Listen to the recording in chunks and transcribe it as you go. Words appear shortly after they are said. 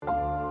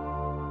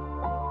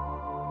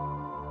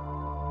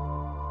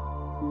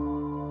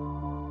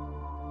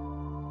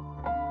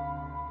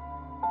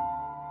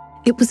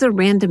It was a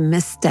random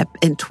misstep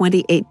in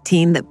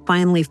 2018 that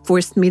finally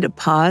forced me to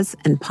pause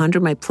and ponder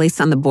my place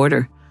on the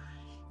border.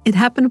 It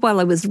happened while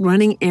I was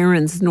running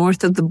errands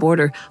north of the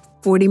border,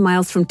 40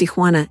 miles from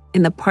Tijuana,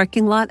 in the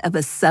parking lot of a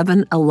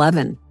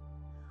 7-Eleven.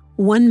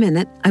 1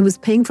 minute, I was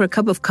paying for a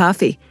cup of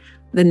coffee.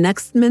 The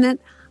next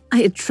minute,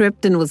 I had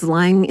tripped and was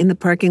lying in the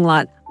parking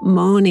lot,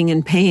 moaning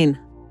in pain.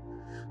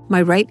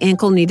 My right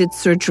ankle needed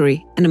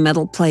surgery and a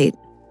metal plate.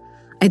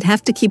 I'd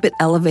have to keep it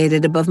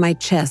elevated above my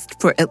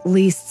chest for at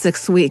least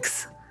 6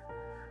 weeks.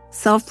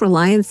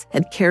 Self-reliance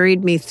had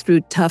carried me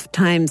through tough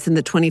times in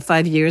the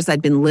 25 years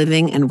I'd been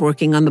living and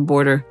working on the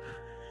border.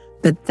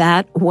 But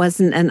that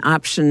wasn't an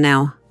option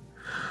now.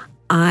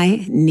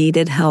 I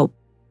needed help.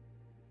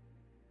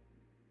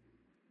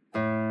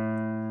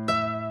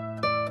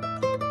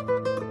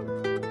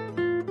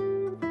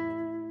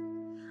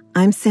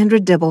 I'm Sandra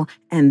Dibble,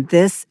 and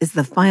this is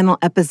the final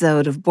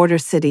episode of Border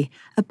City,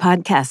 a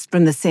podcast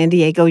from the San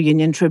Diego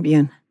Union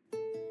Tribune.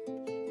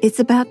 It's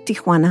about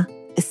Tijuana,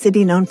 a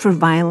city known for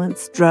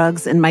violence,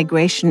 drugs, and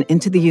migration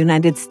into the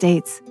United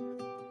States.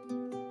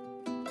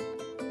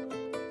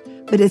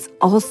 But it's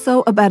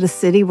also about a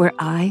city where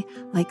I,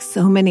 like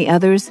so many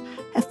others,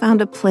 have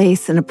found a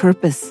place and a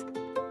purpose.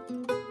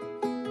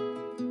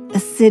 A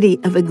city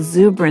of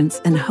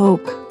exuberance and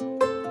hope.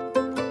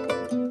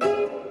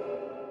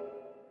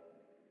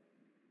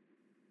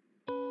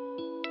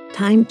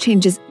 Time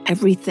changes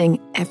everything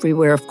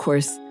everywhere, of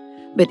course.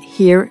 But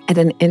here, at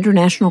an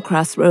international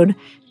crossroad,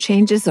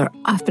 changes are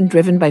often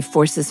driven by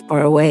forces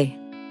far away.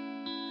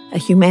 A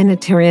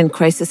humanitarian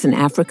crisis in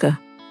Africa,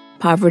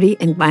 poverty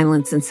and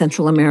violence in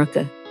Central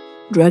America,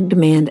 drug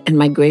demand and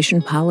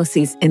migration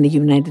policies in the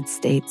United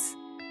States.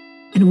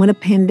 And when a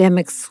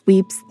pandemic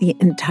sweeps the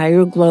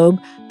entire globe,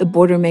 the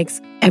border makes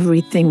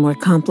everything more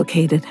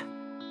complicated.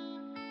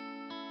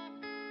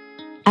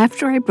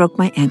 After I broke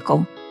my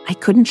ankle, I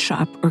couldn't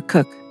shop or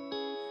cook.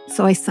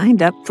 So I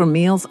signed up for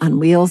Meals on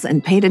Wheels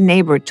and paid a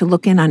neighbor to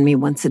look in on me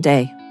once a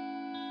day.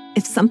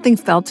 If something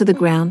fell to the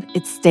ground,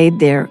 it stayed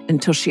there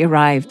until she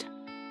arrived.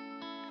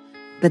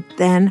 But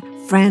then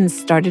friends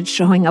started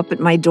showing up at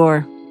my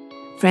door.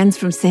 Friends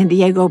from San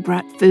Diego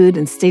brought food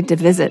and stayed to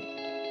visit.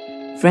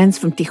 Friends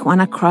from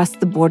Tijuana crossed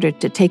the border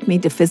to take me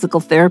to physical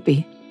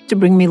therapy, to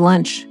bring me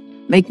lunch,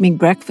 make me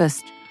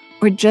breakfast,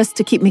 or just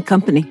to keep me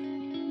company.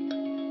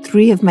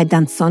 3 of my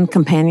danzón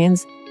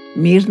companions,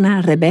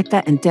 Mirna,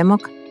 Rebecca, and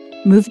Temok,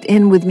 moved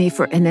in with me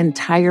for an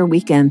entire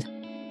weekend.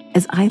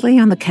 As I lay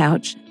on the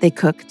couch, they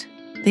cooked,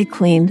 they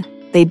cleaned,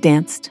 they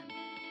danced.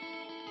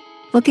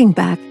 Looking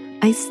back,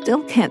 I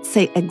still can't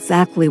say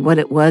exactly what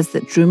it was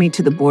that drew me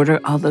to the border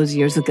all those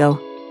years ago.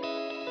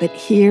 But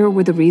here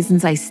were the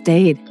reasons I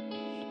stayed.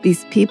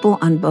 These people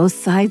on both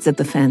sides of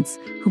the fence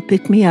who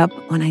picked me up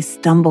when I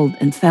stumbled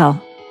and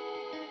fell.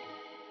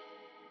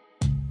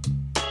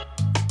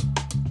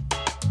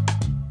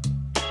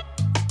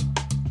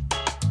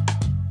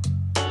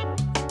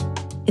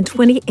 In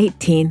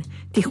 2018,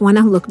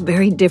 Tijuana looked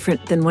very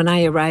different than when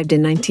I arrived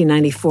in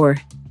 1994.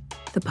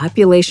 The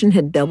population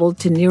had doubled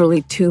to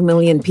nearly 2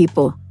 million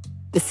people.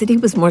 The city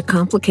was more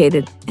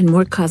complicated and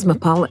more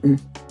cosmopolitan.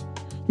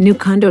 New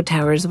condo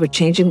towers were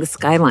changing the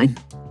skyline.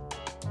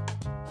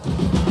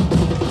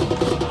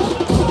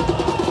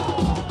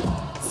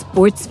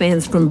 Sports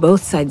fans from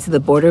both sides of the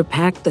border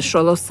packed the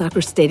Xolos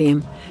soccer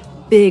stadium.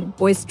 Big,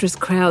 boisterous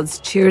crowds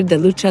cheered the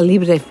Lucha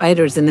Libre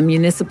fighters in the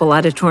municipal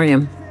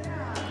auditorium.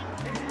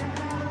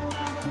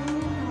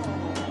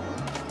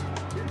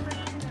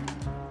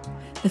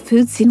 The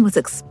food scene was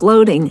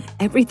exploding,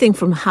 everything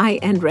from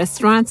high-end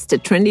restaurants to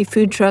trendy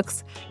food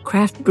trucks,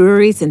 craft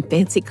breweries, and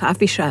fancy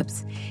coffee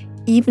shops.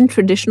 Even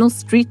traditional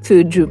street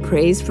food drew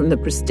praise from the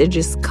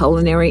prestigious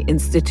Culinary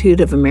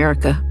Institute of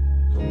America.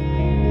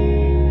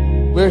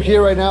 We're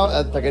here right now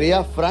at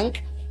Taqueria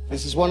Frank.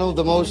 This is one of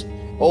the most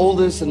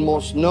oldest and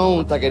most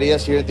known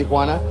taquerias here in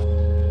Tijuana.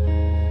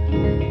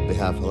 They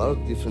have a lot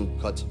of different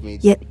cuts of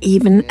meat. Yet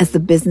even as the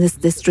business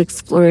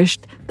districts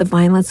flourished, the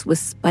violence was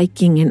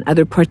spiking in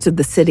other parts of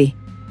the city.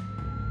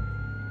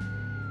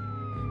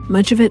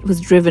 Much of it was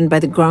driven by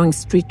the growing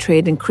street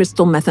trade in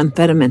crystal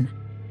methamphetamine.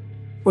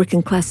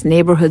 Working-class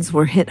neighborhoods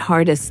were hit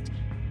hardest,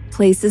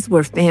 places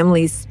where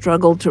families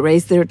struggled to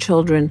raise their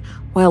children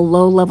while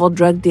low-level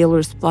drug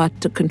dealers fought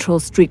to control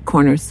street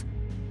corners.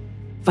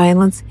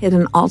 Violence hit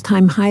an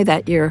all-time high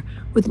that year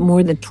with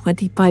more than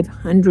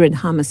 2,500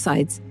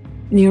 homicides,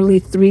 nearly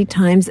 3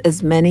 times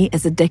as many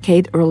as a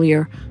decade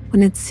earlier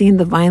when it seemed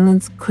the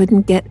violence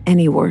couldn't get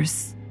any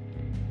worse.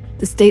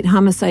 The state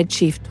homicide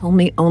chief told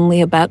me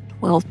only about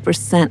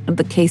 12% of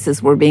the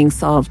cases were being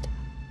solved.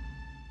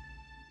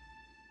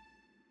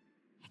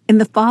 In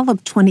the fall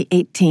of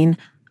 2018,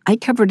 I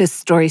covered a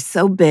story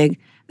so big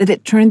that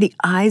it turned the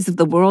eyes of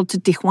the world to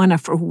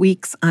Tijuana for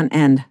weeks on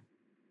end.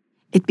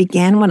 It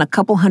began when a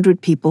couple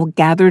hundred people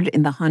gathered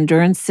in the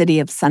Honduran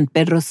city of San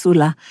Pedro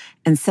Sula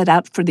and set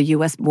out for the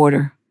U.S.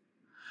 border.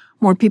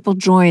 More people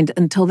joined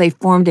until they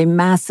formed a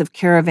massive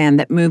caravan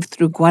that moved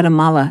through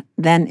Guatemala,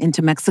 then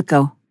into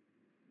Mexico.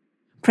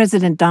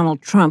 President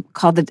Donald Trump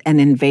called it an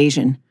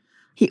invasion.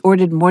 He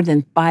ordered more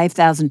than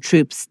 5,000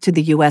 troops to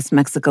the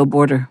U.S.-Mexico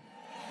border.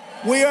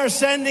 We are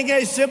sending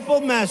a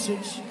simple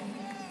message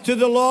to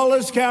the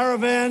lawless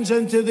caravans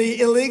and to the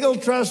illegal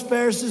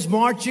trespassers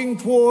marching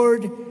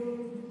toward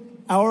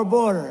our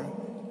border.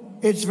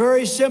 It's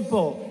very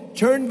simple.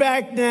 Turn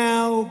back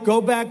now. Go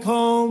back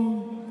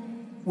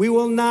home. We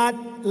will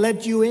not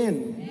let you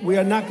in. We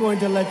are not going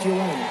to let you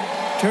in.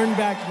 Turn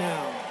back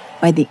now.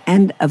 By the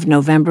end of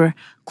November,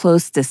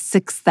 close to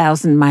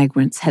 6,000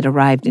 migrants had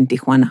arrived in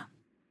Tijuana.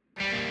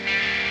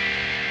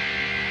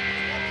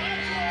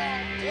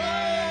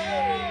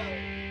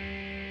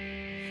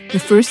 The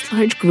first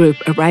large group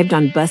arrived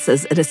on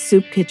buses at a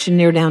soup kitchen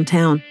near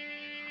downtown.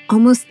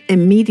 Almost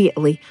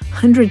immediately,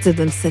 hundreds of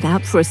them set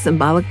out for a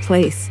symbolic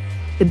place,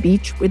 the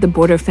beach where the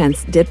border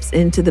fence dips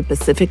into the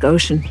Pacific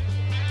Ocean.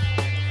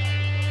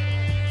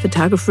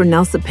 Photographer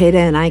Nel Cepeda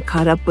and I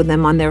caught up with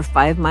them on their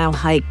 5-mile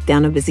hike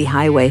down a busy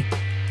highway.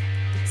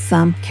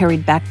 Some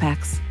carried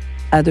backpacks,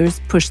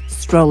 others pushed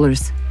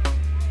strollers.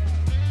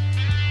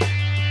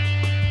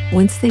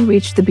 Once they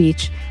reached the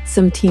beach,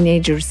 some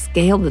teenagers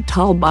scaled the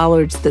tall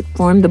bollards that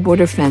formed the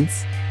border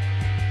fence.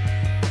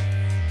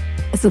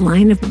 As a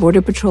line of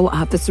Border Patrol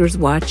officers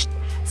watched,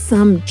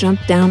 some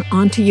jumped down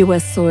onto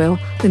U.S. soil,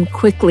 then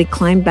quickly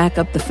climbed back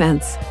up the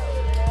fence.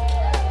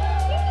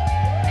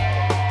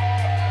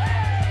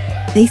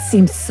 They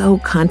seemed so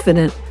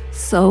confident,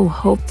 so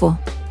hopeful.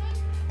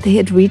 They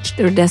had reached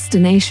their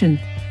destination.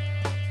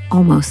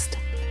 Almost.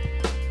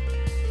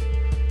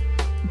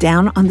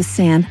 Down on the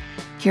sand,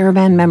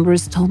 caravan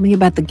members told me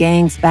about the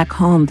gangs back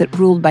home that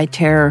ruled by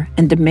terror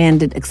and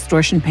demanded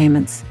extortion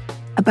payments,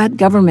 about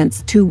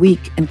governments too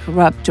weak and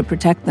corrupt to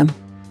protect them.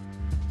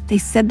 They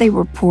said they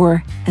were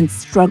poor and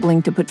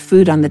struggling to put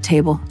food on the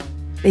table.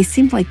 They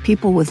seemed like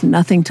people with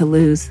nothing to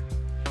lose.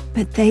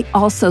 But they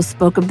also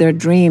spoke of their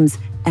dreams,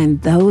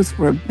 and those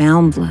were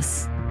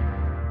boundless.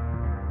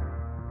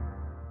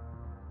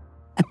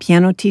 A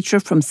piano teacher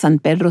from San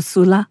Pedro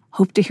Sula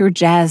hoped to hear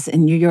jazz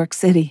in New York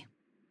City.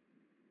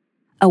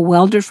 A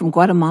welder from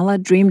Guatemala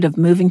dreamed of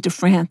moving to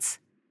France.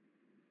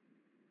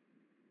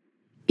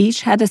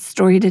 Each had a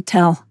story to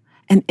tell,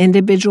 an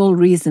individual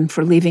reason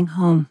for leaving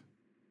home.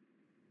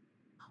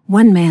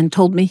 One man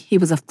told me he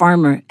was a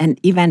farmer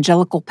and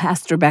evangelical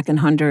pastor back in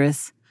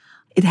Honduras.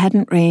 It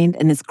hadn't rained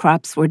and his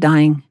crops were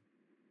dying.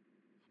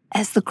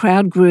 As the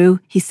crowd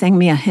grew, he sang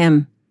me a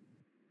hymn.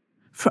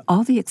 For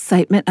all the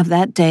excitement of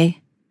that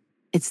day,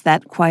 it's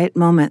that quiet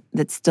moment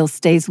that still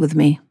stays with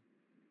me.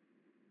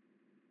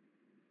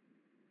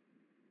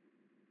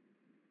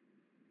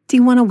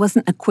 Tijuana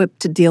wasn't equipped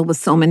to deal with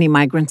so many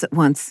migrants at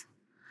once.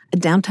 A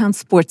downtown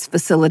sports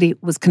facility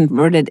was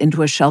converted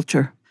into a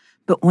shelter.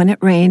 But when it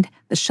rained,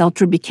 the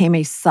shelter became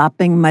a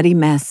sopping, muddy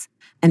mess,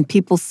 and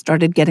people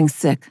started getting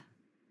sick.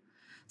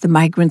 The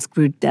migrants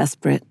grew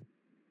desperate.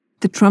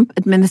 The Trump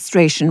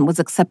administration was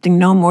accepting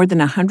no more than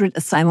 100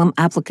 asylum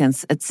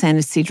applicants at San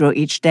Isidro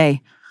each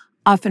day,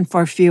 often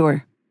far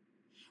fewer.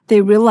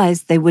 They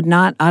realized they would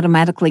not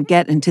automatically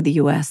get into the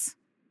U.S.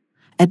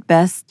 At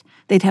best,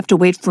 they'd have to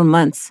wait for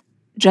months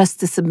just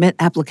to submit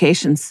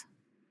applications.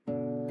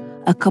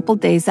 A couple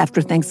days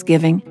after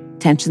Thanksgiving,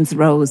 tensions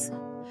rose.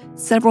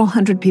 Several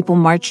hundred people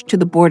marched to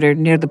the border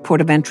near the port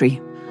of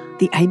entry.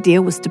 The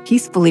idea was to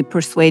peacefully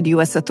persuade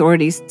U.S.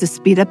 authorities to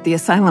speed up the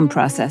asylum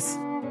process.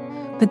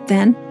 But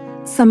then,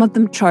 some of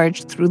them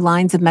charged through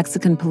lines of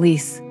Mexican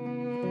police.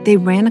 They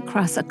ran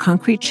across a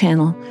concrete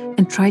channel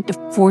and tried to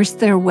force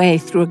their way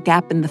through a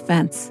gap in the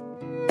fence.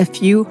 A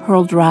few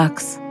hurled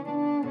rocks.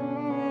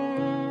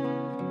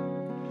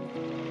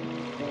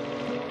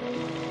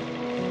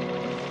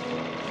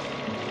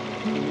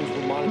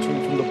 We're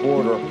monitoring from the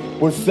border,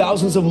 where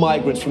thousands of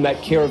migrants from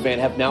that caravan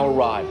have now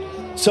arrived.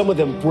 Some of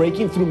them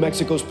breaking through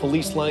Mexico's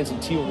police lines in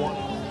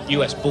Tijuana.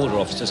 U.S. border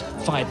officers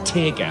fired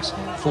tear gas,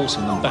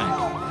 forcing them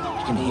back.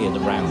 You can hear the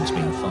rounds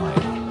being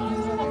fired.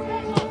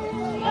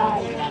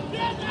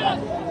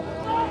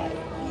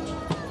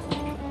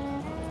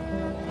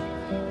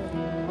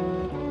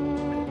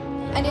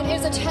 And it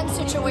is a tense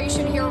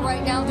situation here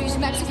right now. These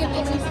Mexican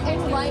police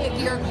in riot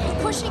gear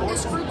pushing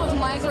this group of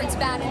migrants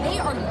back. They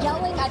are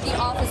yelling at the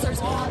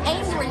officers,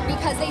 angry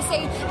because they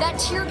say that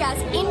tear gas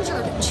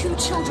injured 2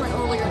 children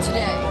earlier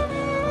today.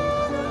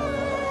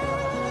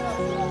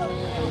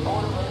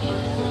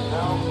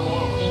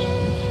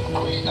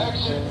 Please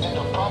exit in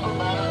the proper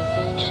manner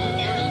to the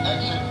nearest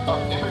exit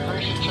of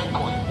immigration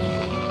checkpoint.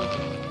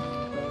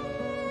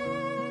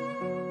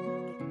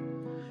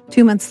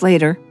 2 months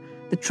later,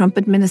 the Trump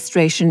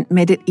administration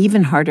made it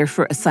even harder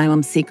for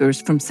asylum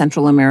seekers from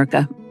Central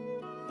America.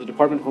 The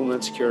Department of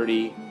Homeland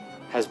Security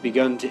has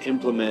begun to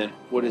implement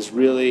what is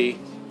really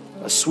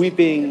a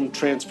sweeping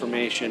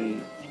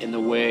transformation in the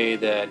way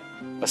that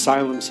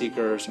asylum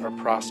seekers are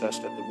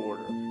processed at the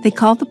border. They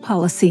call the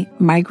policy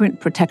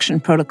Migrant Protection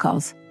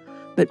Protocols,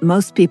 but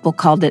most people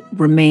called it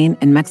Remain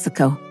in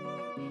Mexico.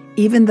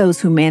 Even those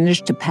who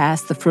managed to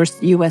pass the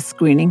first U.S.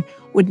 screening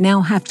would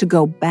now have to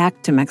go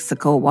back to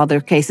Mexico while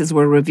their cases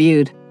were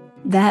reviewed.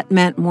 That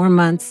meant more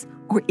months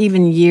or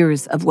even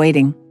years of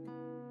waiting.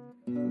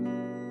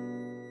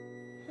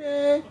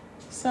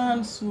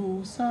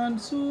 Sansu,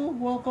 Sansu,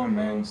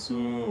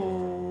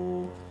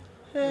 Wokomensu.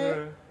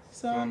 Hey,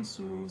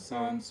 Sansu,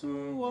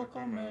 Sansu,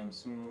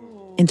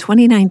 Wokomensu. In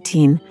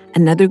 2019,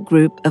 another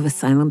group of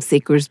asylum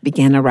seekers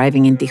began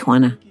arriving in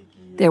Tijuana.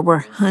 There were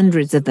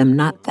hundreds of them,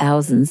 not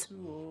thousands,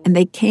 and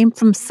they came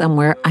from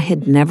somewhere I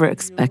had never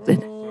expected.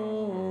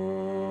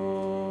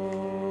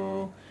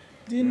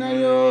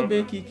 Dinayo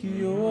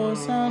bekikio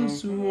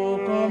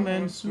sansuo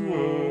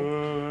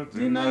comensuo.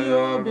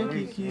 Dinayo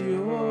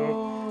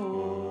bekikio.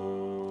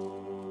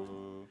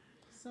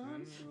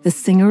 The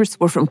singers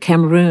were from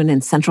Cameroon in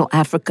Central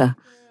Africa,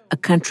 a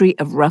country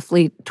of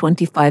roughly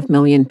 25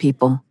 million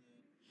people.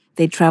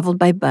 They traveled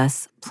by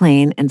bus,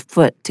 plane, and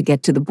foot to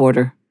get to the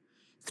border,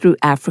 through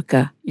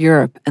Africa,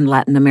 Europe, and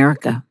Latin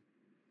America.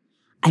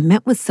 I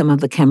met with some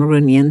of the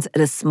Cameroonians at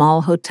a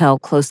small hotel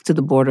close to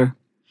the border.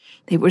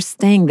 They were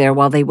staying there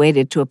while they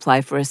waited to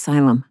apply for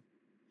asylum.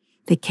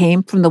 They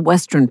came from the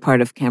western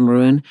part of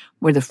Cameroon,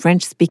 where the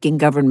French-speaking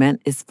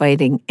government is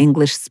fighting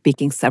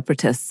English-speaking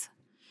separatists.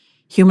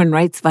 Human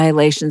rights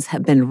violations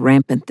have been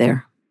rampant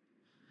there.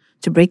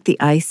 To break the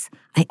ice,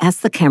 I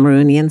asked the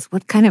Cameroonians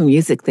what kind of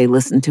music they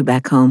listened to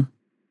back home.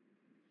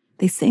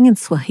 They sang in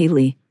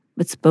Swahili,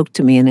 but spoke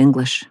to me in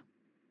English.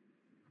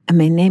 A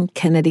man named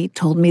Kennedy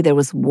told me there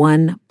was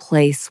one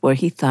place where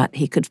he thought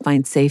he could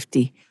find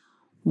safety.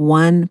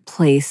 One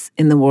place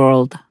in the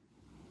world.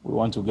 We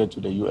want to get to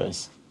the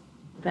U.S.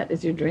 That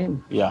is your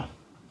dream? Yeah.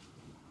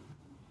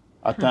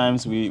 At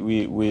times,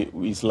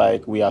 it's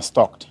like we are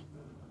stuck.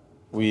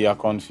 We are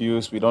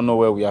confused. We don't know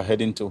where we are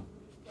heading to.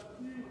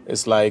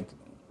 It's like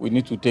we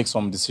need to take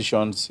some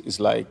decisions.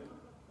 It's like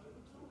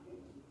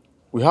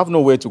we have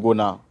nowhere to go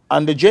now.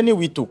 And the journey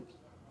we took,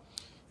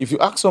 if you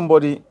ask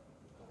somebody,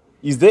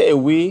 is there a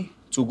way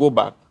to go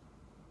back?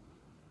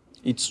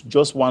 It's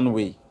just one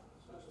way.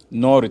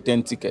 No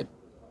return ticket.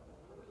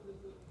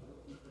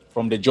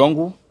 From the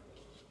jungle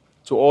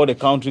to all the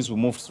countries we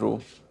moved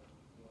through,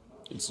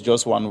 it's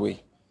just one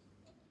way.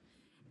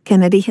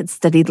 Kennedy had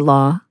studied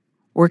law,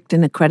 worked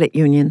in a credit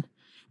union,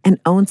 and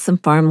owned some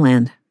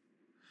farmland.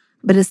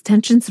 But as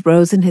tensions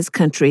rose in his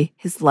country,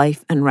 his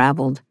life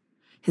unraveled.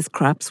 His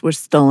crops were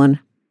stolen.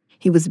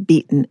 He was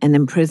beaten and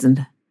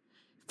imprisoned.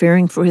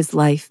 Fearing for his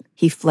life,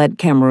 he fled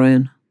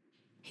Cameroon.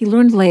 He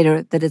learned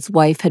later that his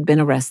wife had been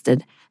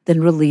arrested, then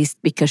released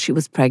because she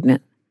was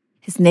pregnant.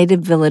 His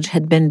native village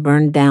had been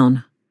burned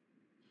down.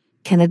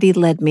 Kennedy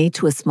led me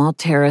to a small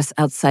terrace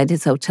outside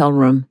his hotel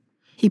room.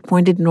 He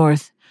pointed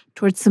north,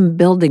 towards some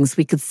buildings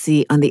we could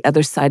see on the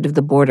other side of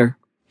the border.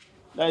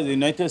 That is the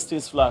United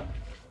States flag.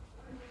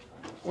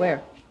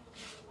 Where?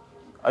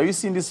 Are you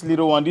seeing this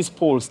little one, this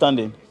pole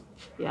standing?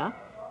 Yeah.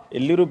 A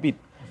little bit.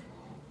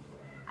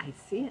 I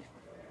see it.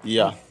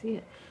 Yeah. I see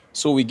it.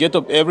 So we get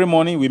up every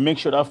morning, we make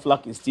sure that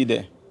flag is still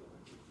there.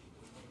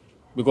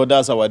 Because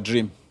that's our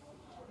dream.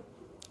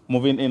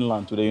 Moving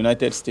inland to the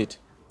United States.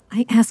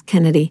 I asked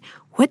Kennedy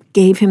what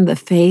gave him the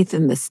faith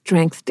and the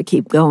strength to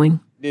keep going.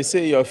 They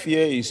say your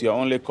fear is your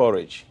only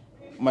courage.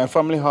 My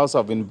family house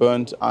have been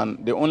burnt,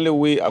 and the only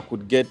way I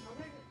could get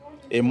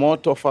a more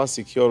tougher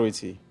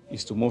security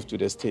is to move to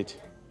the state.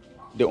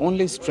 The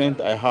only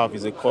strength I have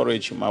is the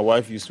courage my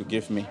wife used to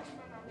give me.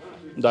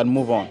 That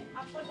move on.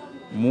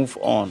 Move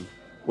on.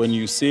 When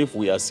you're safe,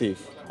 we are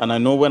safe. And I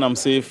know when I'm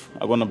safe,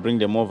 I'm going to bring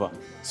them over.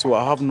 So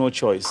I have no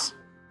choice.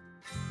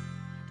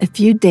 A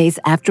few days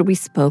after we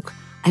spoke,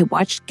 I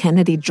watched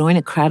Kennedy join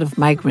a crowd of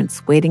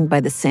migrants waiting by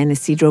the San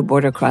Isidro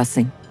border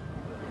crossing.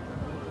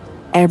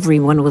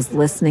 Everyone was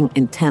listening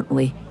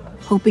intently,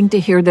 hoping to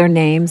hear their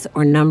names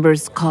or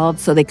numbers called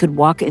so they could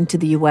walk into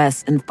the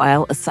U.S. and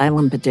file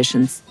asylum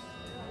petitions.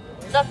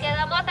 Nos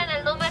quedamos en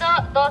el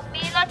número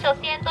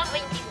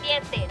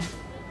 2827.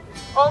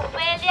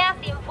 Ofelia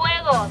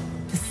Cienfuegos.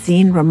 The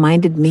scene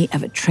reminded me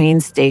of a train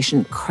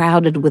station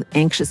crowded with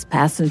anxious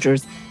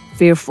passengers,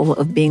 fearful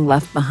of being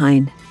left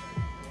behind.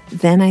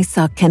 Then I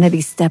saw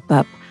Kennedy step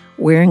up,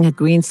 wearing a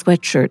green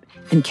sweatshirt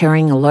and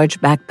carrying a large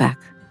backpack.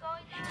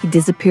 He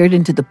disappeared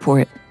into the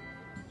port.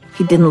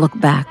 He didn't look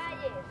back.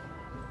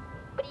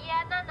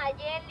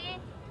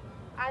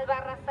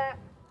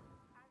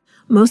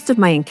 Most of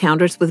my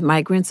encounters with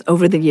migrants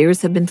over the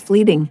years have been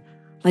fleeting,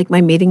 like my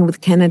meeting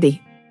with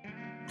Kennedy.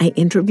 I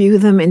interview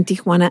them in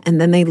Tijuana and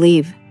then they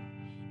leave.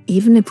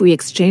 Even if we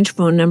exchange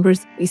phone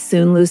numbers, we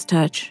soon lose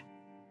touch.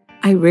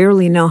 I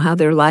rarely know how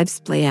their lives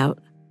play out.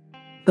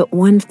 But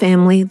one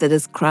family that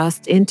has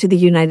crossed into the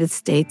United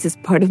States is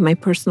part of my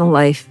personal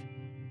life.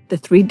 The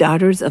 3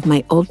 daughters of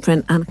my old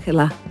friend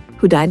Angela,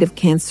 who died of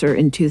cancer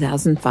in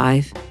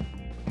 2005.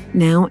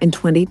 Now, in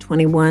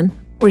 2021,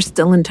 we're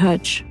still in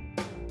touch.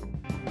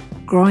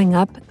 Growing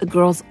up, the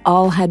girls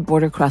all had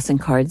border crossing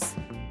cards.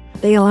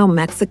 They allow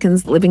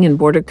Mexicans living in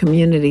border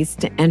communities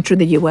to enter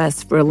the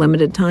U.S. for a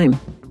limited time.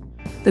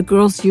 The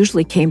girls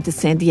usually came to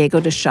San Diego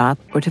to shop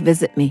or to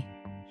visit me.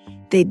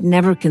 They'd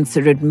never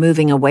considered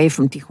moving away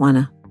from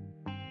Tijuana.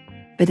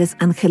 But as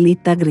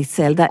Angelita,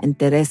 Griselda, and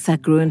Teresa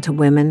grew into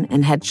women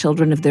and had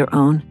children of their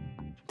own,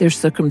 their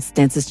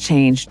circumstances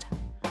changed.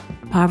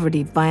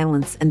 Poverty,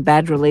 violence, and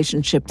bad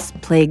relationships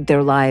plagued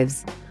their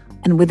lives.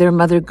 And with their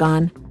mother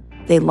gone,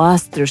 they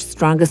lost their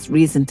strongest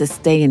reason to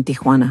stay in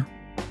Tijuana.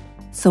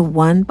 So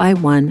one by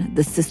one,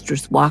 the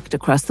sisters walked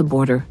across the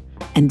border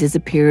and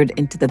disappeared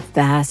into the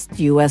vast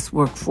U.S.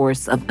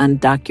 workforce of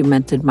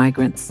undocumented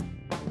migrants.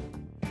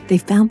 They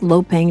found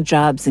low-paying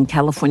jobs in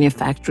California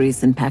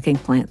factories and packing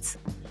plants,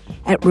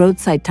 at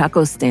roadside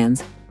taco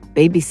stands,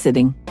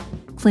 babysitting,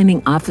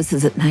 cleaning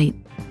offices at night,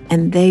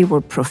 and they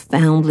were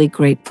profoundly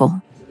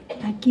grateful.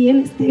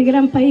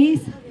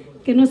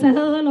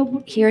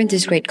 Here in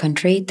this great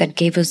country that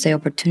gave us the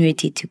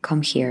opportunity to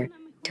come here,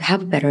 to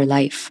have a better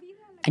life,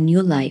 a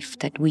new life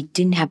that we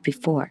didn't have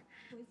before.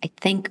 I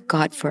thank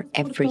God for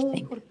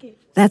everything.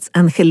 That's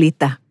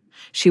Angelita.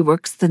 She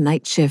works the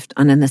night shift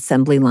on an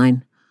assembly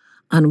line.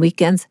 On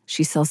weekends,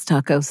 she sells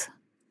tacos.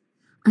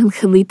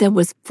 Angelita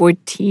was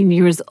 14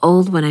 years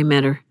old when I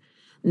met her.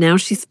 Now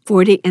she's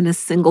 40 and a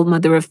single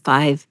mother of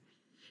 5.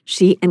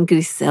 She and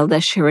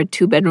Griselda share a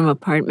 2-bedroom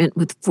apartment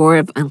with 4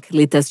 of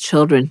Angelita's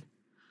children.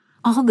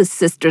 All the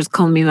sisters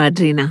call me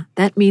madrina.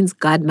 That means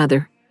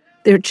godmother.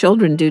 Their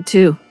children do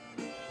too.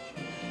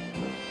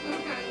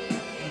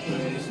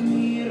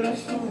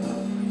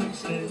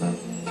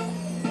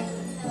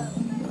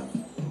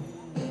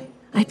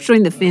 I've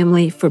joined the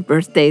family for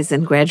birthdays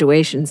and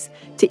graduations,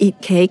 to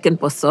eat cake and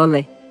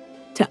pozole,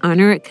 to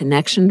honor a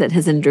connection that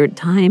has endured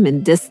time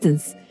and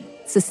distance,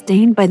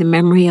 sustained by the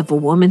memory of a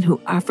woman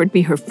who offered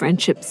me her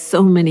friendship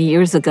so many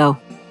years ago.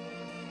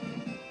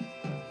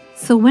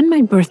 So when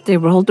my birthday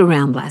rolled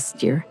around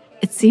last year,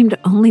 it seemed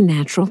only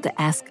natural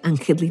to ask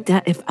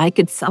Angelita if I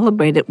could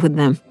celebrate it with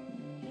them.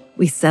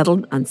 We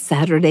settled on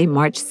Saturday,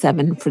 March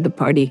 7 for the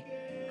party.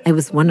 I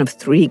was one of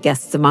 3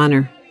 guests of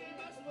honor.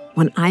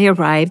 When I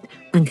arrived,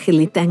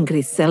 Angelita and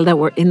Griselda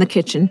were in the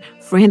kitchen,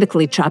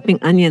 frantically chopping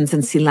onions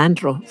and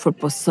cilantro for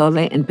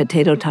pozole and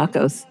potato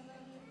tacos,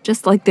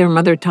 just like their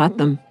mother taught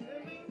them.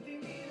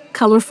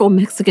 Colorful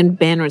Mexican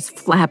banners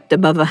flapped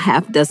above a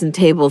half-dozen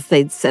tables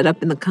they'd set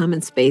up in the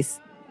common space.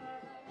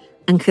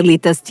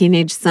 Angelita's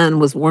teenage son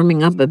was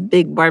warming up a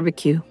big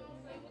barbecue.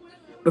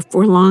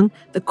 Before long,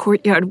 the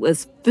courtyard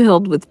was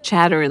filled with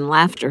chatter and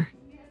laughter.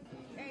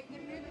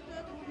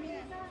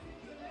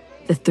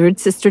 The third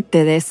sister,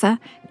 Teresa,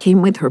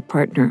 came with her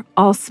partner,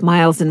 all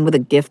smiles and with a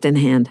gift in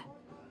hand.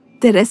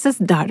 Teresa's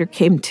daughter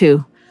came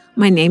too,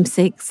 my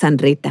namesake,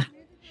 Sandrita.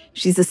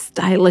 She's a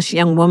stylish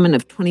young woman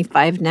of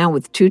 25 now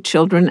with 2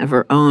 children of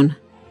her own.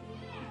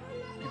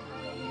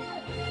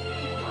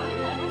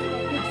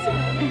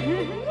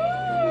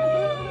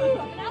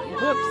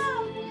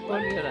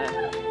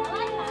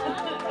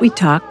 We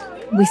talked,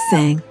 we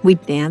sang, we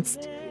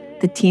danced.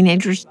 The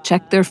teenagers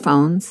checked their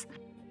phones,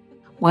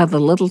 while the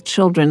little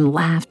children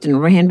laughed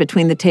and ran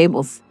between the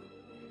tables.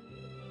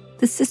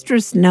 The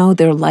sisters know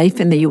their life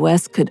in the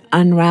U.S. could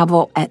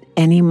unravel at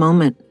any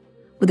moment,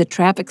 with a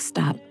traffic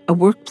stop, a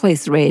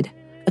workplace raid,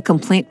 a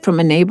complaint from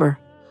a neighbor,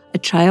 a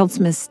child's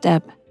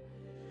misstep.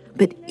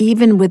 But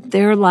even with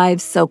their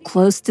lives so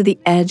close to the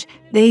edge,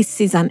 they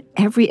seize on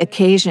every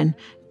occasion,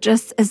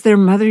 just as their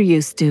mother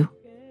used to.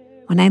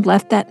 When I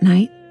left that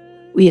night,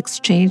 we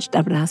exchanged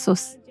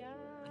abrazos.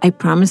 I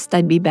promised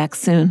I'd be back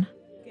soon,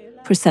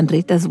 for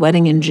Sandrita's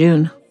wedding in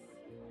June.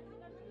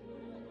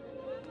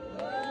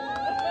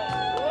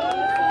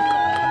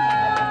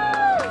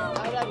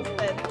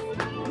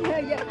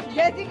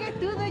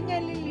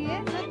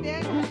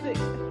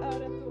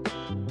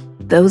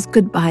 Those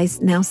goodbyes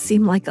now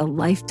seem like a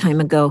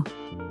lifetime ago.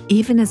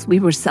 Even as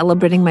we were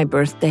celebrating my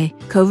birthday,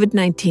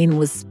 COVID-19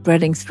 was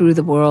spreading through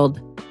the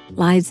world.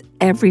 Lives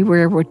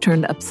everywhere were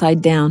turned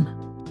upside down.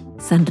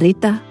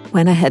 Sandrita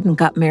went ahead and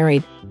got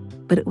married,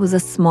 but it was a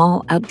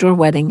small outdoor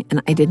wedding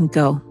and I didn't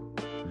go.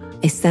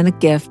 I sent a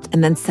gift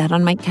and then sat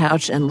on my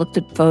couch and looked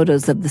at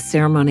photos of the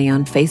ceremony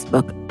on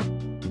Facebook.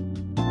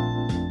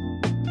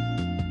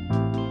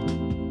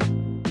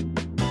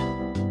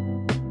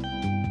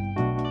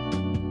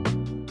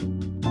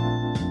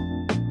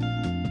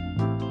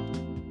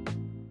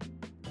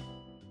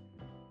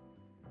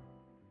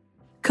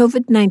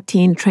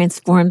 COVID-19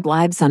 transformed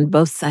lives on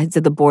both sides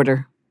of the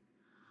border.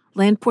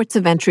 Land ports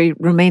of entry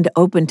remained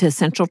open to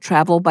essential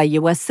travel by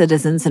U.S.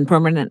 citizens and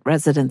permanent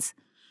residents,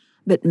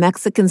 but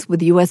Mexicans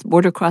with U.S.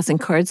 border crossing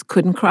cards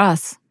couldn't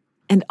cross,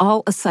 and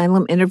all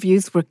asylum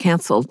interviews were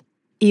canceled,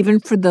 even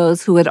for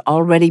those who had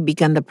already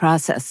begun the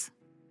process.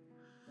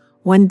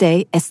 One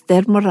day,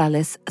 Esther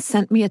Morales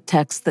sent me a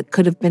text that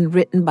could have been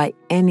written by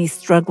any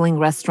struggling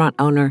restaurant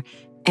owner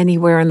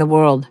anywhere in the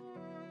world.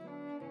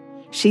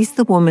 She's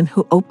the woman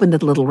who opened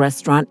a little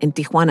restaurant in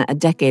Tijuana a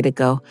decade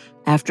ago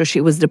after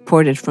she was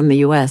deported from the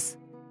U.S.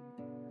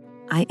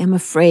 I am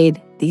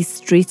afraid these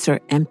streets are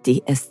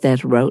empty, Esther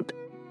wrote.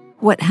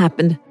 What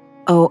happened?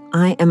 Oh,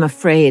 I am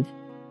afraid,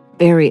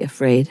 very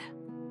afraid.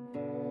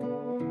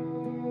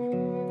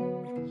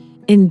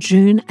 In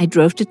June, I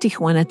drove to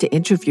Tijuana to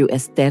interview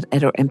Esther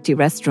at her empty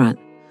restaurant.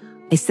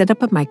 I set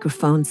up a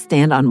microphone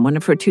stand on one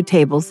of her 2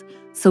 tables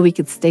so we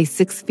could stay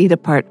 6 feet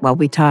apart while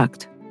we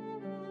talked.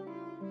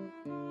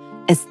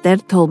 Esther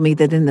told me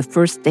that in the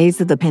first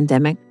days of the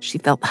pandemic, she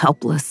felt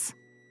helpless.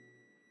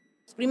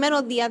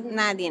 Primeros días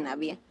nadie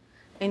había.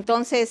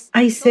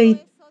 I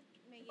said,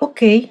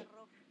 okay,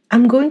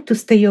 I'm going to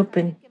stay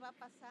open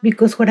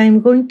because what I'm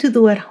going to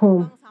do at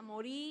home,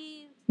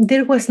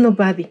 there was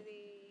nobody.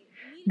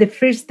 The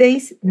first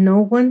days, no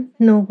one,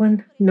 no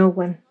one, no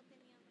one.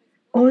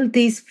 All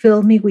this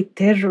filled me with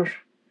terror.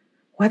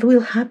 What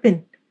will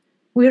happen?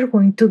 We're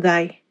going to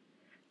die.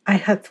 I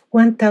had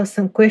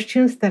 1,000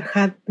 questions that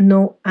had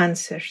no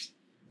answers.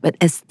 But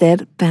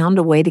Esther found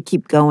a way to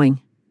keep going.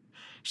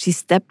 She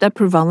stepped up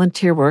her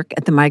volunteer work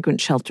at the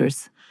migrant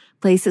shelters,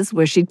 places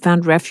where she'd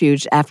found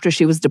refuge after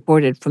she was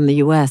deported from the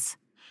U.S.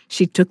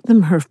 She took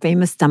them her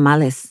famous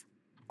tamales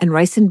and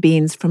rice and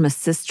beans from a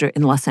sister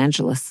in Los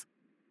Angeles.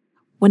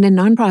 When a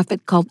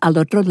nonprofit called Al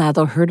Otro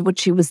Lado heard what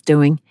she was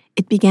doing,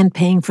 it began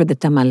paying for the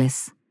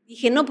tamales.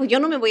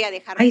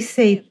 I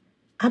said,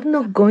 I'm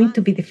not going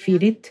to be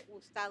defeated.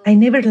 I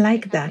never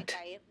liked that,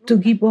 to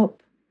give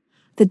up.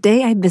 The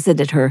day I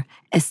visited her,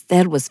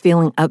 Esther was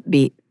feeling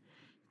upbeat.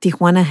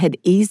 Tijuana had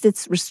eased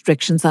its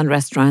restrictions on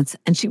restaurants,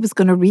 and she was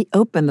going to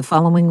reopen the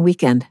following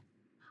weekend.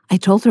 I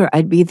told her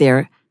I'd be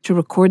there to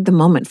record the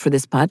moment for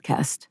this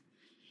podcast.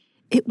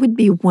 It would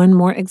be one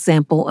more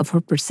example of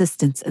her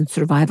persistence and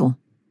survival.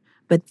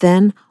 But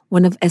then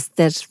one of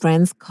Esther's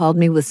friends called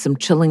me with some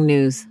chilling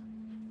news.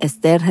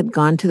 Esther had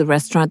gone to the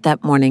restaurant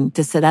that morning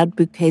to set out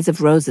bouquets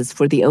of roses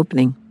for the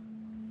opening.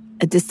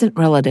 A distant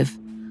relative,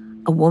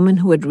 a woman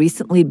who had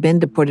recently been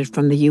deported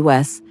from the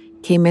U.S.,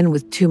 came in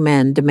with 2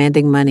 men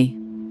demanding money.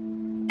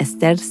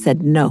 Esther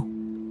said no.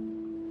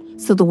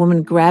 So the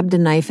woman grabbed a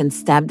knife and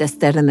stabbed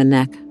Esther in the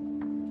neck.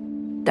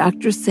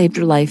 Doctors saved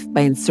her life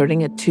by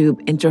inserting a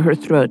tube into her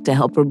throat to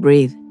help her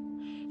breathe.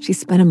 She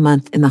spent a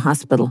month in the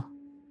hospital.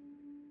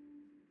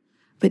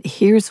 But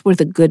here's where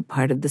the good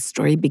part of the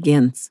story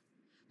begins.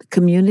 The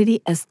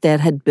community Esther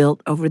had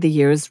built over the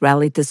years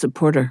rallied to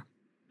support her.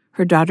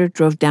 Her daughter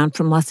drove down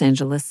from Los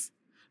Angeles.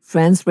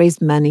 Friends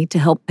raised money to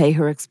help pay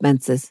her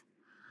expenses.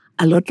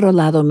 Al Otro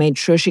Lado made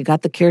sure she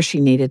got the care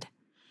she needed.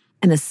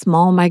 And a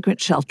small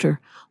migrant shelter,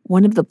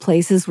 one of the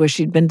places where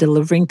she'd been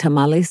delivering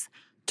tamales,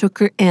 took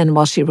her in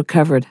while she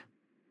recovered.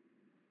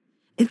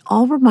 It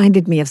all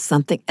reminded me of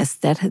something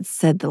Esther had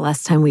said the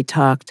last time we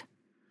talked,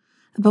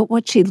 about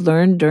what she'd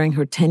learned during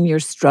her 10-year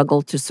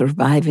struggle to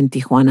survive in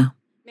Tijuana.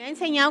 He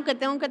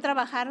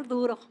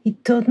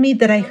taught me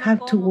that I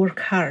have to work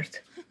hard.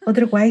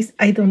 Otherwise,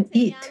 I don't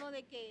eat.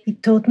 He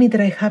taught me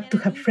that I have to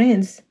have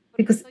friends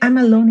because I'm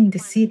alone in the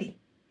city.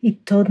 He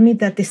taught me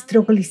that the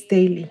struggle is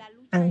daily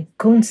and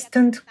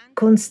constant,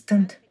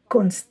 constant,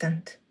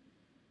 constant.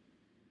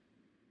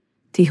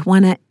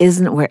 Tijuana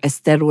isn't where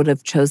Esther would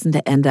have chosen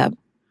to end up,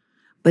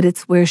 but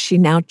it's where she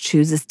now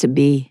chooses to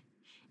be.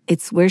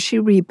 It's where she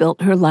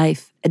rebuilt her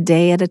life a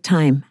day at a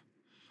time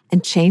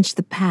and changed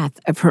the path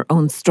of her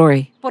own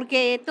story.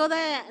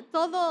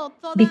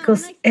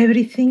 Because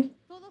everything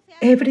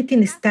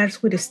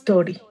starts with a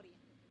story.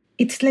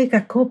 It's like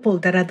a couple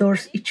that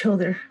adores each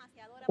other.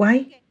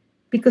 Why?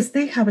 Because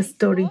they have a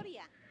story.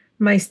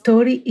 My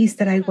story is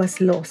that I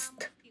was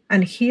lost,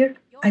 and here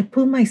I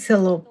pull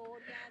myself up,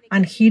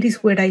 and here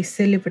is where I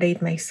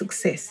celebrate my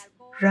success,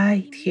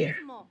 right here.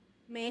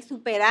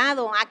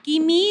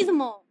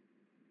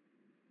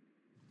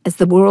 As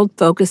the world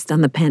focused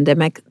on the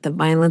pandemic, the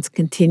violence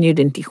continued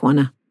in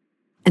Tijuana.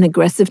 An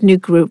aggressive new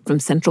group from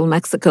central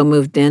Mexico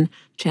moved in,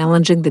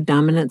 challenging the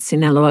dominant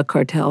Sinaloa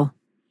cartel.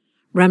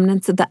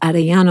 Remnants of the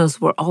Arellanos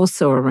were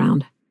also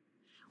around.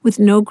 With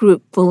no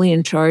group fully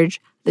in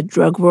charge, the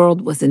drug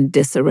world was in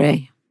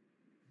disarray.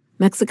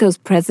 Mexico's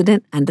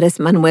president, Andrés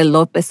Manuel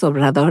López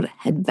Obrador,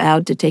 had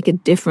vowed to take a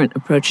different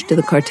approach to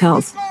the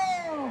cartels.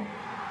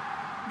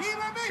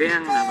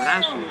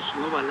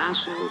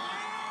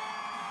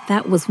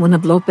 That was one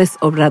of López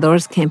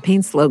Obrador's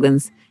campaign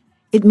slogans.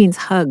 It means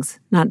hugs,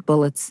 not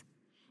bullets.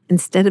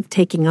 Instead of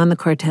taking on the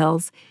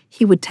cartels,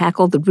 he would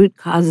tackle the root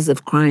causes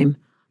of crime,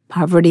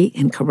 poverty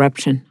and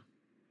corruption.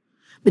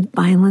 But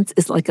violence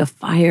is like a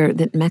fire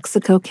that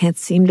Mexico can't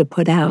seem to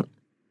put out.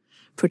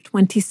 For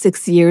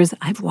 26 years,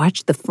 I've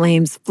watched the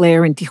flames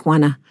flare in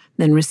Tijuana,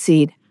 then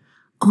recede,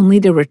 only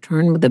to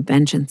return with a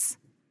vengeance.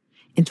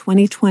 In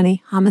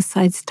 2020,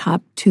 homicides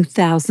topped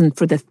 2,000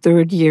 for the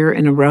 3rd year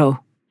in a row.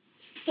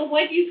 So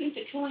why do you think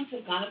the killings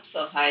have gone up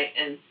so high,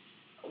 and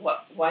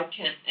why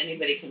can't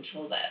anybody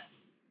control that?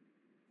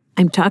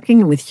 I'm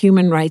talking with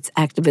human rights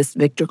activist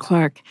Victor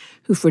Clark,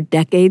 who for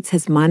decades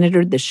has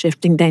monitored the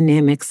shifting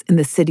dynamics in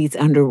the city's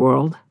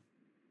underworld.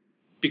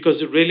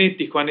 Because really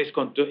Tijuana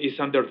is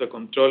under the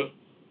control,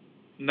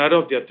 not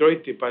of the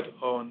authority, but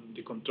on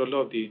the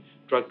control of the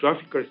drug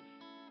traffickers.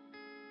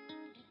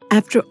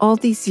 After all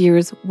these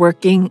years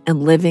working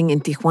and living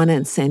in Tijuana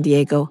and San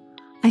Diego,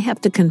 I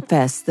have to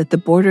confess that the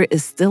border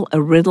is still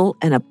a riddle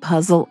and a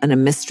puzzle and a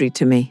mystery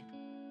to me.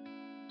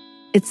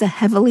 It's a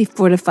heavily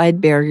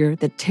fortified barrier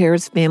that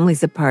tears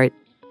families apart,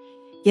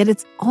 yet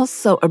it's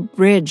also a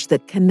bridge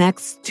that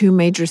connects 2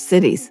 major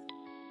cities.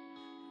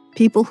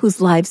 People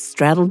whose lives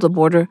straddle the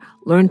border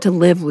learn to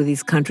live with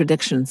these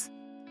contradictions.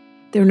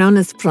 They're known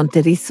as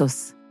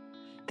fronterizos.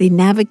 They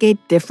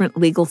navigate different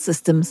legal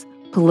systems,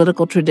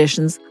 political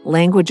traditions,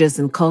 languages,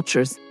 and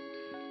cultures.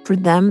 For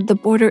them, the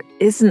border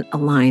isn't a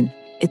line,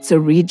 it's a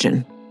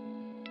region.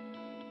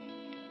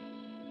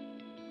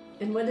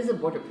 And what is a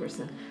border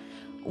person?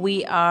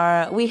 We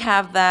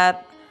have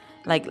that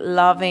like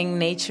loving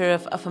nature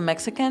of a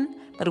Mexican,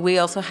 but we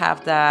also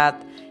have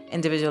that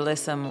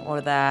individualism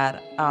or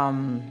that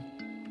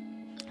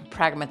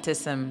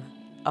pragmatism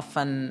of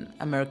an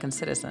American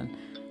citizen.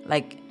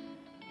 Like,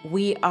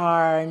 we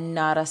are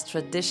not as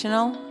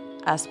traditional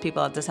as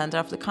people at the center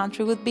of the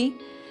country would be,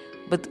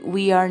 but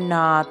we are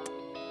not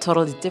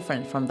totally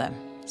different from them.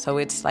 So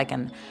it's like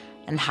an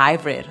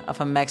hybrid of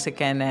a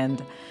Mexican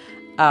and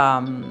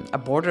a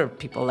border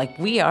people. Like,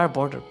 we are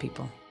border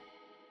people.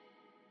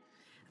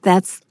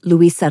 That's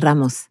Luisa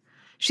Ramos.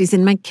 She's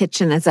in my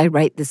kitchen as I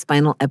write this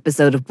final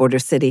episode of Border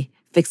City,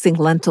 fixing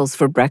lentils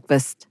for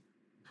breakfast.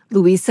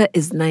 Luisa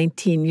is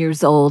 19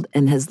 years old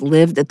and has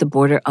lived at the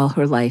border all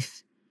her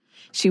life.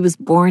 She was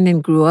born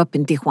and grew up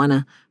in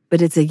Tijuana,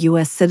 but is a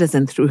U.S.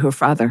 citizen through her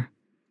father.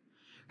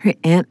 Her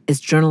aunt is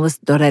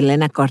journalist Dora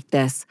Elena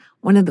Cortez,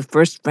 one of the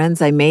first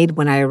friends I made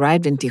when I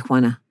arrived in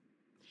Tijuana.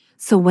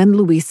 So when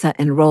Luisa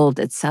enrolled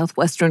at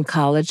Southwestern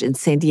College in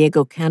San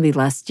Diego County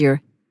last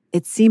year,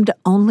 it seemed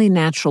only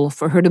natural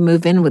for her to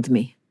move in with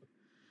me.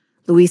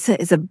 Luisa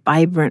is a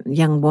vibrant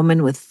young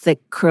woman with thick,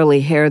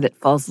 curly hair that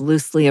falls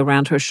loosely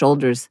around her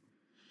shoulders.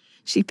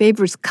 She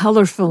favors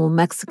colorful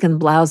Mexican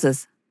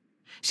blouses.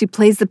 She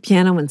plays the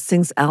piano and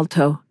sings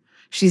alto.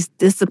 She's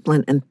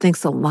disciplined and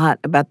thinks a lot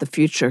about the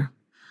future.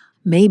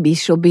 Maybe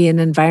she'll be an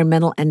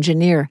environmental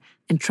engineer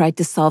and try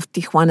to solve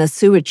Tijuana's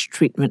sewage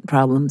treatment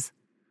problems.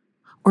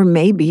 Or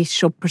maybe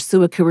she'll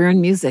pursue a career in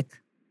music.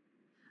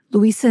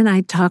 Luisa and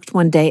I talked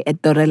one day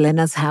at Dora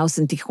Elena's house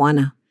in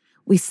Tijuana.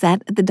 We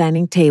sat at the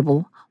dining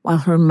table while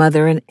her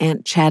mother and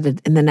aunt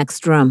chatted in the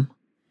next room.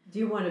 Do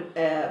you want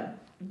to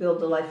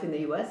build a life in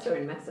the U.S. or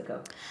in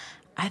Mexico?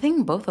 I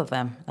think both of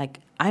them. Like,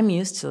 I'm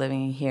used to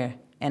living here,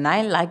 and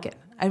I like it.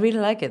 I really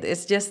like it.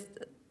 It's just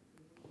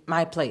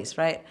my place,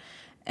 right?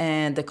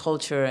 And the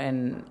culture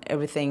and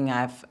everything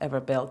I've ever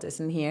built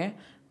isn't here.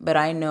 But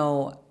I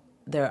know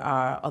there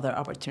are other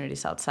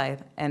opportunities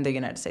outside. And the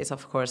United States,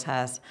 of course,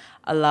 has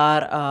a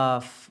lot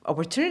of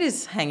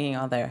opportunities hanging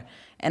out there,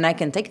 and I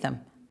can take them.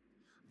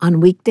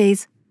 On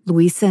weekdays,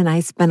 Luisa and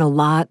I spend a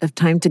lot of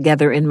time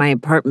together in my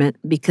apartment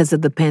because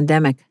of the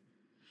pandemic.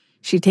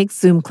 She takes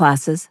Zoom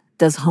classes,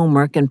 does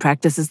homework, and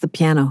practices the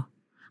piano.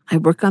 I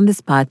work on this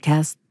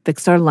podcast,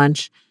 fix our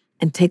lunch,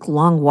 and take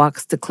long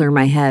walks to clear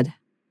my head.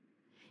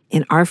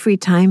 In our free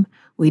time,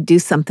 we do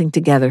something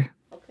together.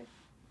 Okay.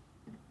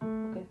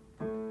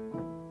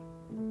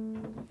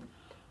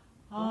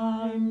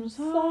 I'm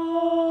sorry.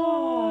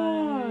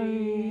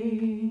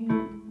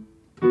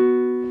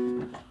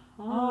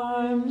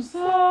 I'm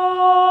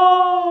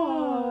sorry.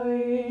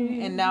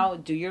 And now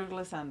do your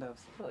glissandos.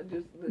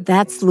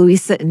 That's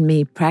Luisa and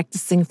me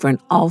practicing for an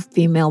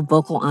all-female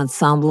vocal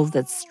ensemble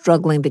that's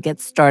struggling to get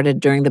started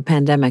during the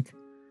pandemic.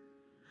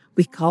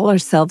 We call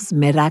ourselves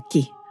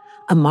meraki,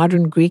 a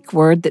modern Greek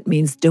word that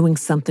means doing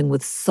something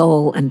with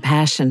soul and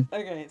passion.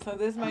 Okay, so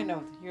this is my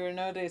note. Your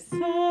note is...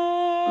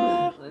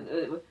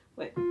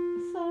 Wait.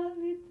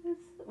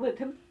 Wait,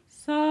 come.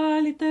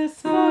 Salite,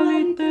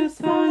 salite,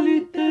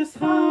 salite,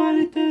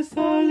 salite,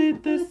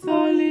 salite,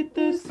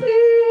 salite,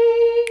 salite.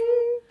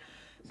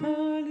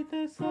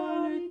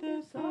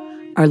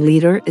 Our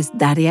leader is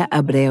Daria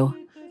Abreu,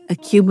 a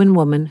Cuban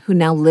woman who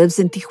now lives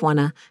in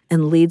Tijuana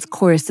and leads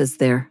choruses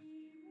there.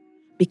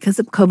 Because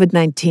of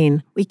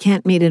COVID-19, we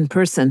can't meet in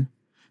person,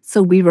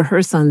 so we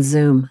rehearse on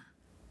Zoom.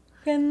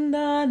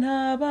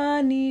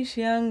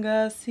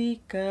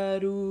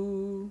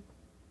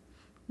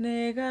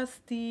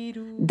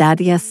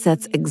 Daria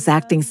sets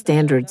exacting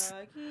standards.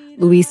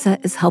 Luisa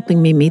is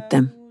helping me meet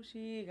them.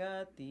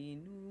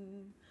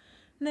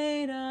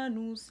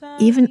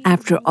 Even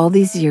after all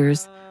these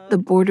years, the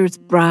border's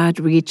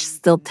broad reach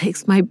still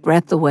takes my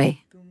breath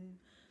away.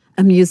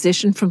 A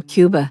musician from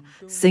Cuba,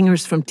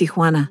 singers from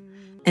Tijuana,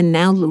 and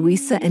now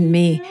Luisa and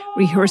me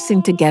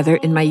rehearsing together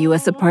in my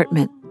U.S.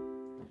 apartment.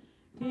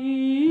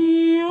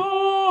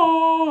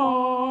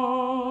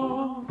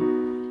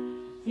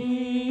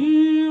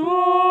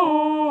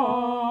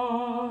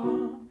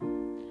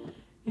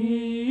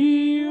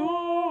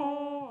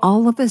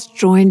 All of us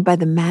joined by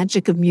the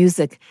magic of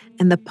music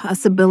and the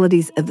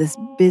possibilities of this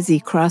busy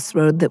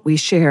crossroad that we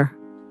share.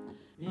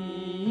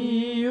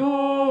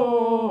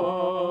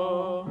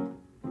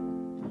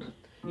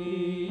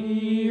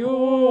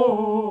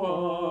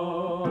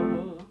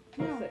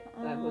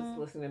 That was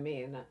listening to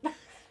me and not...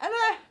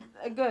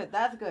 Good,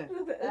 that's good.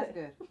 That's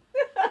good.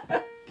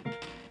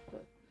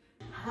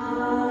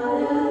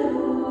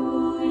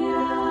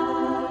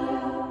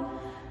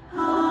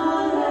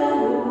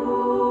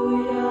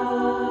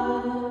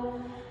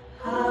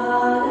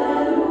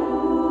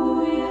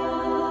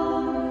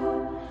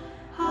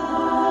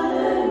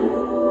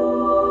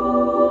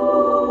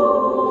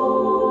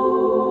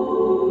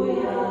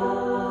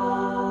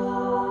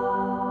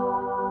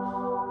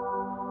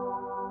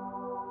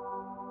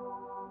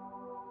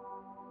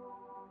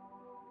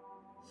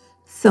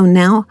 So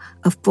now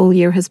a full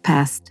year has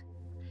passed.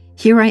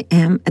 Here I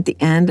am at the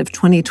end of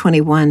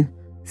 2021,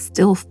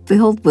 still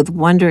filled with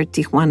wonder at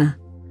Tijuana,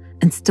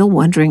 and still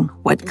wondering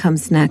what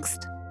comes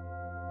next.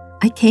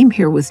 I came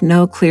here with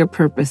no clear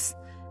purpose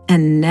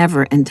and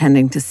never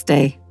intending to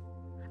stay.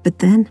 But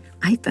then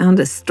I found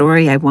a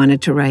story I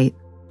wanted to write.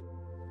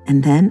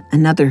 And then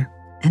another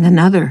and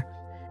another,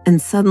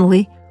 and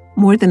suddenly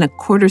more than a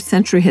quarter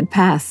century had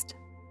passed.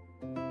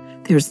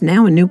 There's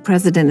now a new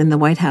president in the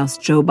White House,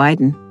 Joe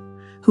Biden,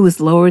 who has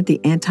lowered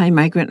the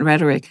anti-migrant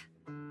rhetoric.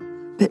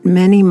 But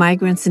many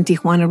migrants in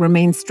Tijuana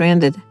remain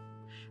stranded.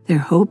 Their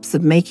hopes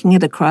of making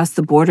it across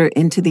the border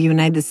into the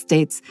United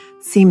States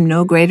seem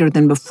no greater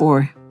than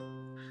before.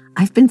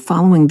 I've been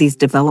following these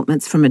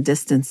developments from a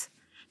distance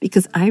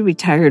because I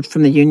retired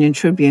from the Union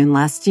Tribune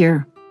last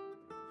year.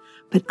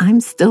 But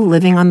I'm still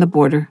living on the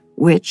border,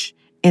 which,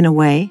 in a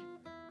way,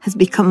 has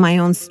become my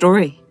own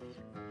story.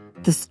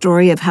 The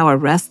story of how a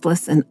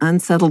restless and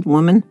unsettled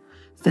woman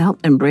felt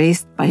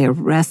embraced by a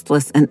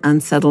restless and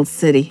unsettled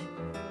city.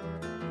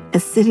 A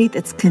city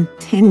that's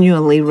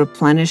continually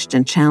replenished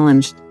and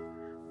challenged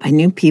by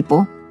new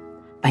people,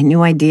 by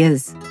new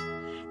ideas,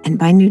 and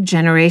by new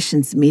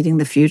generations meeting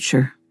the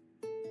future.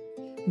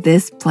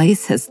 This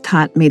place has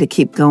taught me to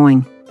keep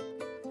going,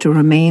 to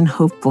remain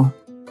hopeful,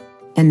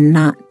 and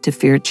not to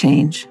fear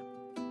change.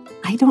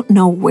 I don't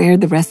know where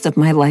the rest of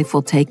my life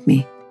will take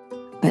me,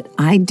 but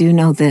I do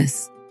know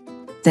this,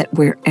 that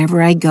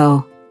wherever I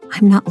go,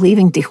 I'm not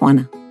leaving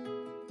Tijuana,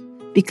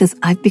 because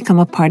I've become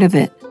a part of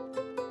it,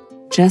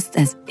 just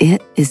as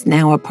it is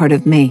now a part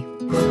of me.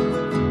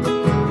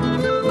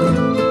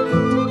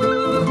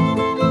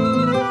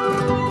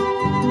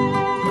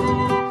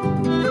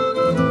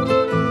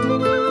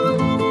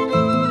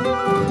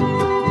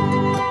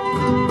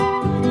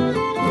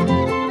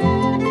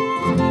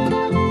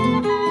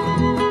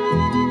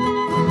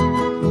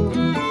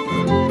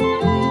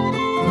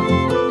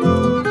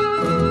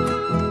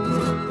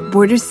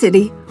 Border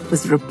City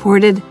was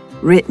reported,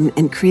 written,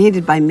 and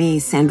created by me,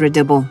 Sandra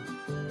Dibble.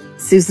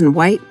 Susan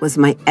White was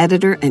my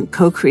editor and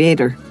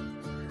co-creator.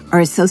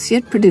 Our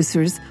associate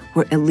producers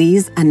were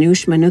Elise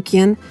Anush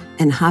Manukian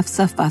and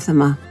Hafsa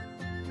Fatima.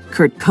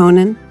 Kurt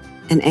Conan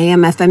and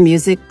AM/FM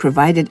Music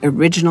provided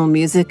original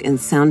music and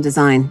sound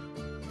design.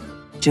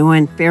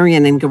 Joanne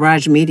Farian and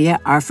Garage Media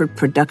offered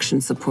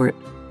production support.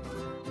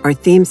 Our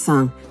theme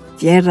song,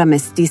 Tierra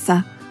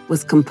Mestiza,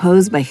 was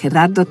composed by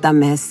Gerardo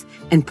Tamés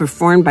and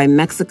performed by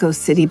Mexico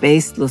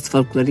City-based Los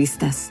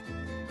Folkloristas.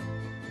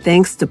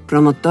 Thanks to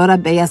Promotora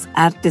Bellas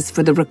Artes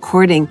for the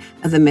recording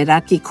of the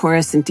Meraki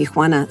Chorus in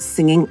Tijuana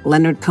singing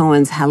Leonard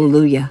Cohen's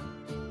Hallelujah.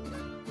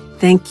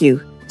 Thank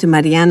you to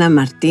Mariana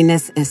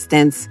Martinez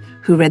Estens,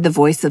 who read the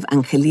voice of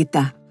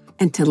Angelita,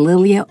 and to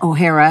Lilia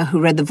O'Hara,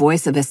 who read the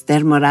voice of Esther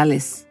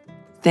Morales.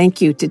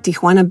 Thank you to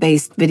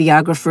Tijuana-based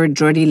videographer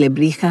Jordi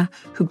Lebrija,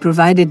 who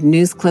provided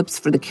news clips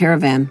for the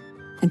Caravan,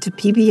 and to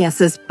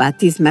PBS's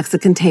Bati's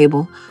Mexican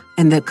Table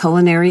and the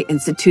Culinary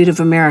Institute of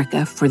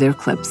America for their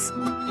clips.